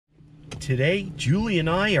today Julie and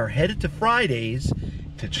I are headed to Fridays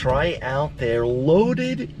to try out their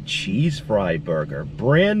loaded cheese fry burger.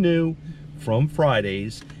 Brand new from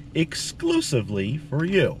Fridays, exclusively for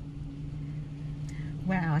you.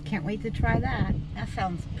 Wow, I can't wait to try that. That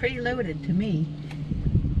sounds pretty loaded to me.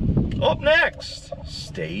 Up next,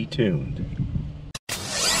 stay tuned.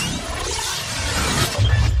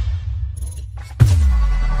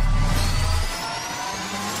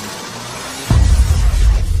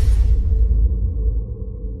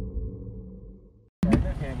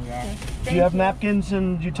 Do you have napkins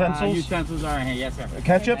and utensils? Utensils are in here, yes, sir.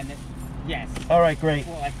 Ketchup? Yes. All right, great.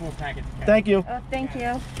 Like 4 packets of ketchup. Thank you. Oh, thank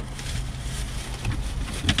you.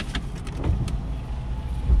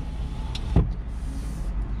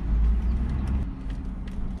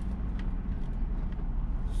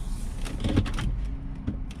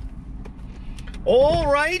 All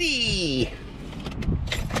righty.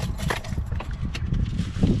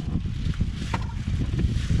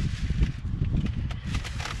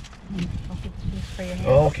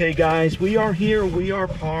 Okay, guys, we are here. We are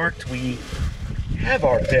parked. We have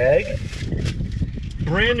our bag.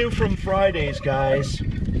 Brand new from Fridays, guys.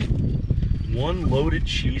 One loaded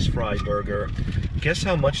cheese fry burger. Guess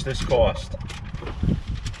how much this cost?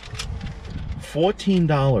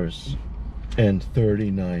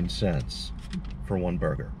 $14.39 for one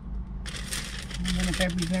burger. And then it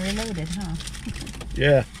better be very loaded, huh?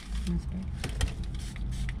 Yeah.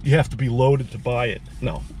 You have to be loaded to buy it.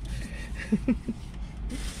 No.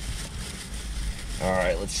 All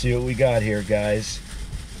right, let's see what we got here, guys.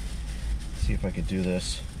 Let's see if I can do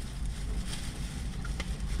this.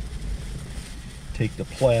 Take the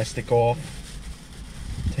plastic off.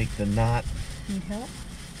 Take the knot. Need help?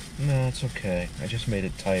 No, it's okay. I just made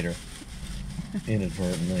it tighter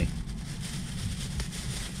inadvertently.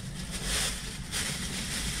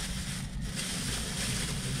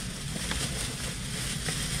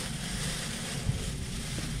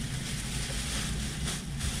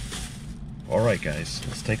 All right, guys,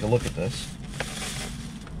 let's take a look at this.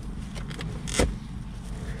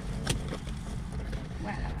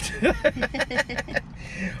 Wow.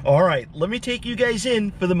 All right, let me take you guys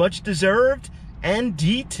in for the much deserved and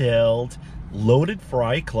detailed loaded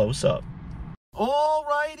fry close-up. All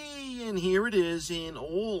righty, and here it is in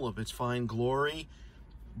all of its fine glory.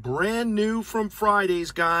 Brand new from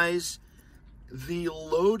Fridays, guys. The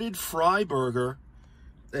loaded fry burger.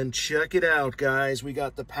 And check it out, guys. We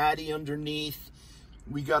got the patty underneath.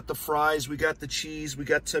 We got the fries. We got the cheese. We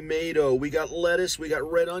got tomato. We got lettuce. We got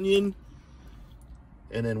red onion.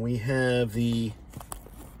 And then we have the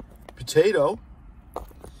potato.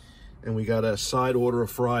 And we got a side order of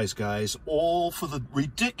fries, guys. All for the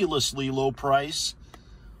ridiculously low price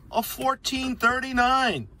of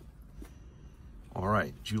 $14.39. All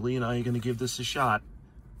right, Julie and I are going to give this a shot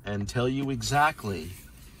and tell you exactly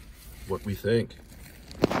what we think.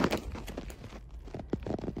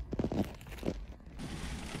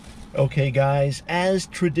 Okay, guys, as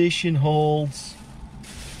tradition holds,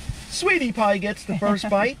 Sweetie Pie gets the first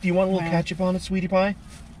bite. Do you want a little ketchup on it, Sweetie Pie?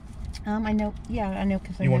 I know. Yeah, I know.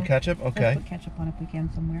 Cause you want ketchup? Okay. Let's put ketchup on if we can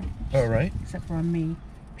somewhere. All right. Except for on me.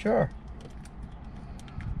 Sure.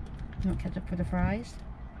 You want ketchup for the fries?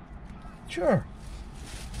 Sure.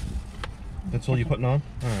 That's all you're putting on?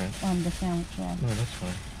 All right. On the sandwich, yeah. No, that's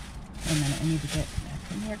fine. Wait a minute, I need to get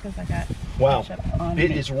back in here because I got ketchup on It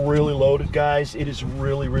me. is really loaded, guys. It is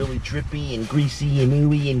really, really drippy and greasy and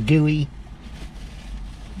ooey and gooey.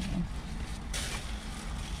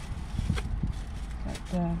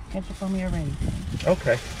 Got ketchup on me already.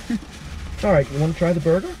 Okay. All right, you want to try the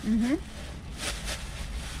burger? Mm-hmm.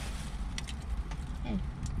 Hey.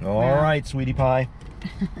 All right, Sweetie Pie.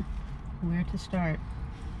 Where to start?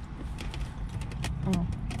 Oh.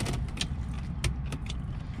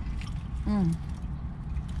 Mm.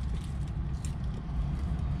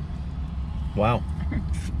 Wow.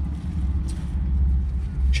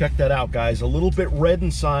 Check that out, guys. A little bit red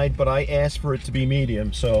inside, but I asked for it to be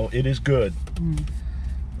medium, so it is good. Mm.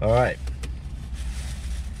 All right.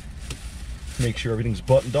 Make sure everything's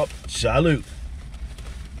buttoned up. Salute.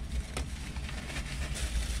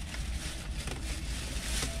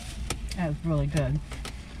 That was really good.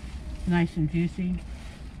 Nice and juicy.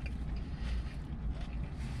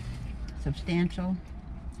 Substantial.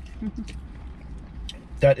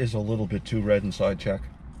 That is a little bit too red inside, check.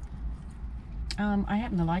 I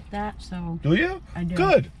happen to like that, so. Do you? I do.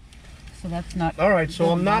 Good. So that's not. All right, so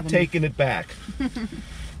I'm not taking it back.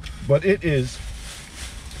 But it is,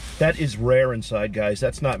 that is rare inside, guys.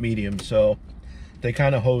 That's not medium, so they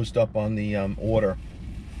kind of hosed up on the order.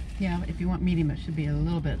 Yeah, if you want medium, it should be a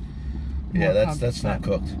little bit more Yeah, that's cooked, not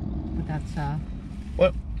cooked. But that's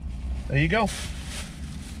What? There you go.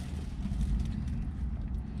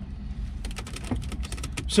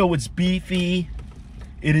 So it's beefy.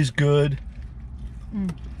 It is good.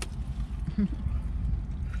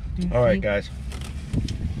 All right, guys.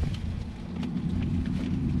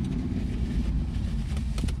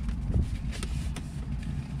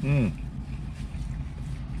 Your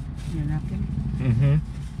napkin? Mm-hmm.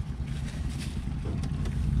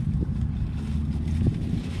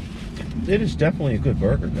 It is definitely a good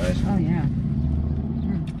burger, guys. Oh, yeah.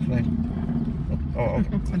 Oh,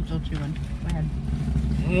 okay. I'm still chewing. Go ahead.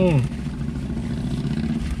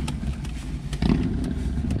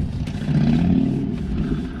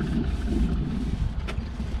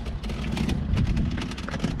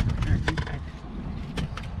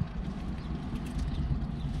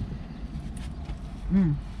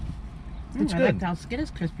 It's I good. like how skin is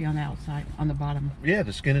crispy on the outside, on the bottom. Yeah,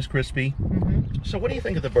 the skin is crispy. So what do you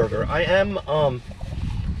think of the burger? I am a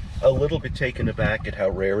little bit taken aback at how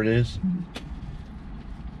rare it is.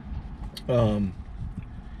 14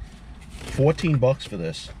 bucks for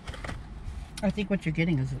this. I think what you're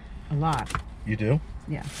getting is a lot. You do?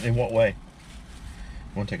 Yeah. In what way?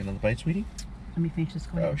 Want to take another bite, sweetie? Let me finish this.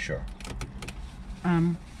 Go ahead. Oh, sure.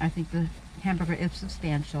 I think the hamburger is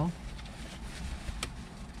substantial.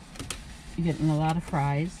 You're getting a lot of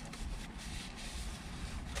fries.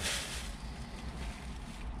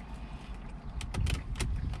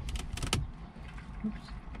 Oops.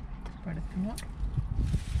 This part has come up.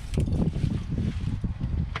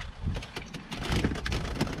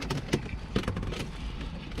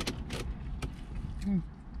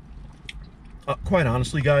 Quite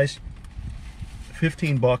honestly, guys,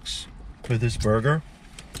 15 bucks for this burger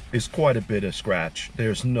is quite a bit of scratch.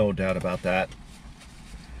 There's no doubt about that.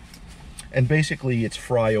 And basically, it's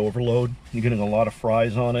fry overload. You're getting a lot of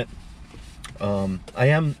fries on it. I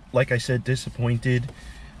am, like I said, disappointed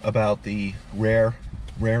about the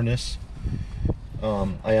rareness.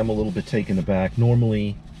 I am a little bit taken aback.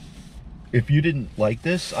 Normally, if you didn't like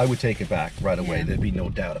this, I would take it back right away. Yeah. There'd be no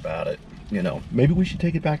doubt about it. You know, maybe we should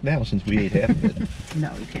take it back now since we ate half of it.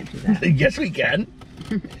 No, you can't do that. Yes, we can.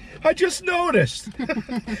 I just noticed.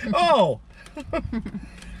 Oh.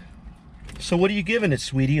 So what are you giving it,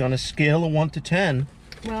 sweetie, on a scale of 1 to 10?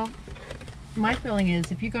 Well, my feeling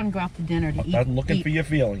is if you're going to go out to dinner to eat, I'm looking for your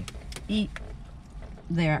feeling. Eat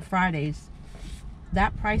there at Fridays,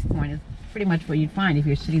 that price point is pretty much what you'd find if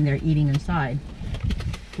you're sitting there eating inside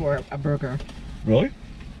for a burger. Really?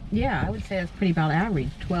 Yeah, I would say that's pretty about average.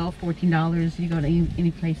 $12, $14, you go to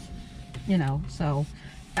any place, you know. So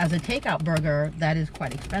as a takeout burger, that is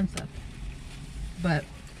quite expensive. But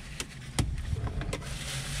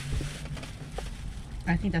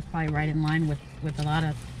I think that's probably right in line with a lot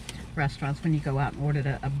of restaurants when you go out and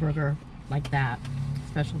order a burger like that,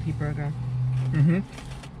 specialty burger.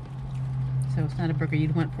 So it's not a burger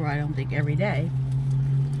you'd want for, I don't think, every day.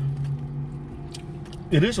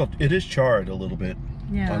 It is charred a little bit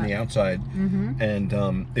on the outside,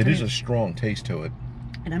 and it is a strong taste to it.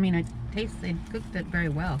 And I mean, it tastes, they cooked it very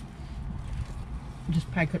well.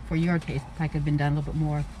 Just probably cooked for your taste. Probably could have been done a little bit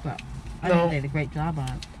more, but I think they did a great job on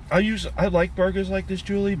it. I like burgers like this,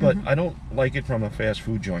 Julie, but I don't like it from a fast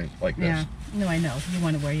food joint like this. Yeah, no, I know. You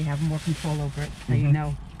want it where you have more control over it, so you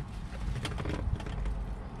know.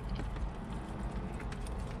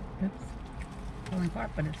 Oops. Falling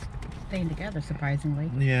apart, but it's staying together,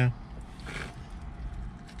 surprisingly. Yeah.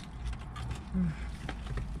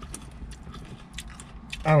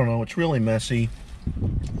 I don't know. It's really messy.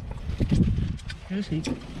 Juicy.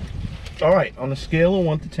 All right, on a scale of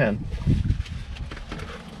 1 to 10,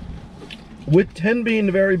 with 10 being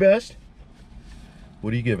the very best,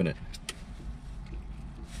 what are you giving it?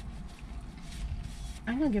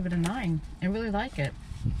 I'm gonna give it a 9. I really like it,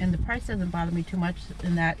 and the price doesn't bother me too much.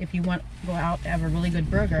 In that, if you want to go out to have a really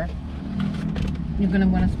good burger, you're gonna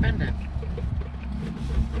want to spend it.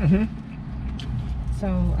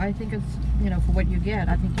 So I think it's, you know, for what you get,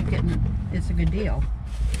 I think you're getting, it's a good deal.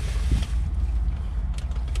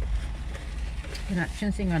 You're not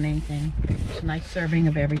chincing on anything. It's a nice serving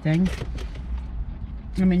of everything.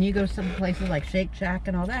 I mean, you go to some places like Shake Shack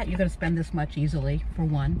and all that, you're gonna spend this much easily for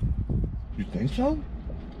one. You think so?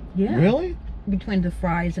 Yeah. Really? Between the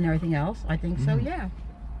fries and everything else, I think so, yeah.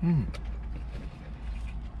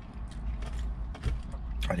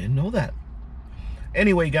 I didn't know that.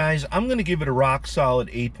 Anyway, guys, I'm going to give it a rock solid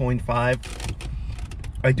 8.5.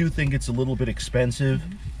 I do think it's a little bit expensive.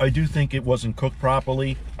 I do think it wasn't cooked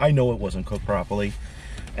properly. I know it wasn't cooked properly.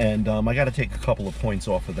 And I got to take a couple of points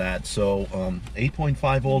off of that. So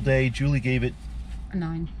 8.5 all day. Julie gave it A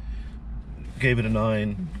 9. Gave it a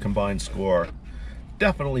 9 combined score.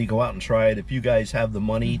 definitely go out and try it. If you guys have the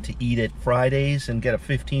money to eat at Fridays and get a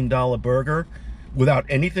 $15 burger without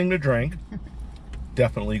anything to drink,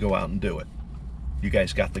 definitely go out and do it. You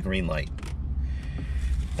guys got the green light.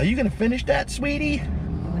 Are you gonna finish that, sweetie?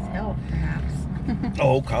 With help, perhaps.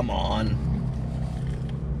 Oh, come on.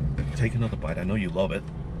 Take another bite. I know you love it.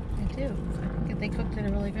 I do. I think they cooked it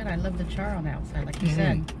really good. I love the char on the outside, like you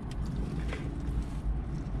said.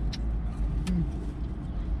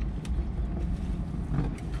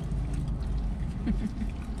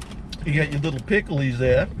 You got your little picklies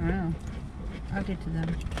there. Oh, I'll get to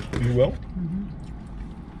them. You will?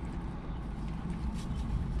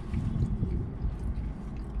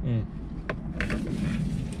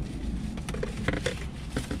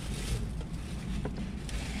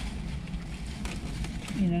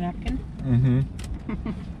 Need a napkin?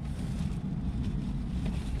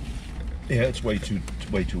 Yeah, it's way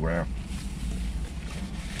too rare.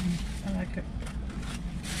 I like it.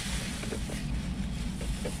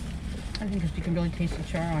 I think because you can really taste the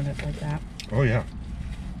char on it like that. Oh yeah.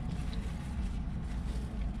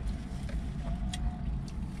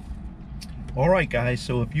 All right, guys,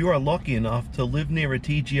 so if you are lucky enough to live near a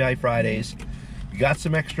TGI Fridays, you got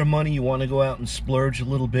some extra money, you want to go out and splurge a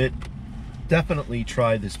little bit, definitely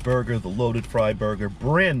try this burger, the loaded fry burger,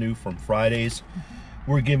 brand new from Fridays.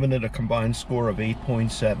 We're giving it a combined score of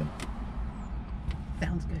 8.7.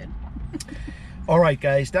 Sounds good. All right,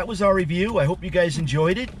 guys, that was our review. I hope you guys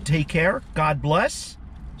enjoyed it. Take care. God bless.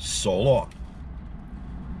 So long.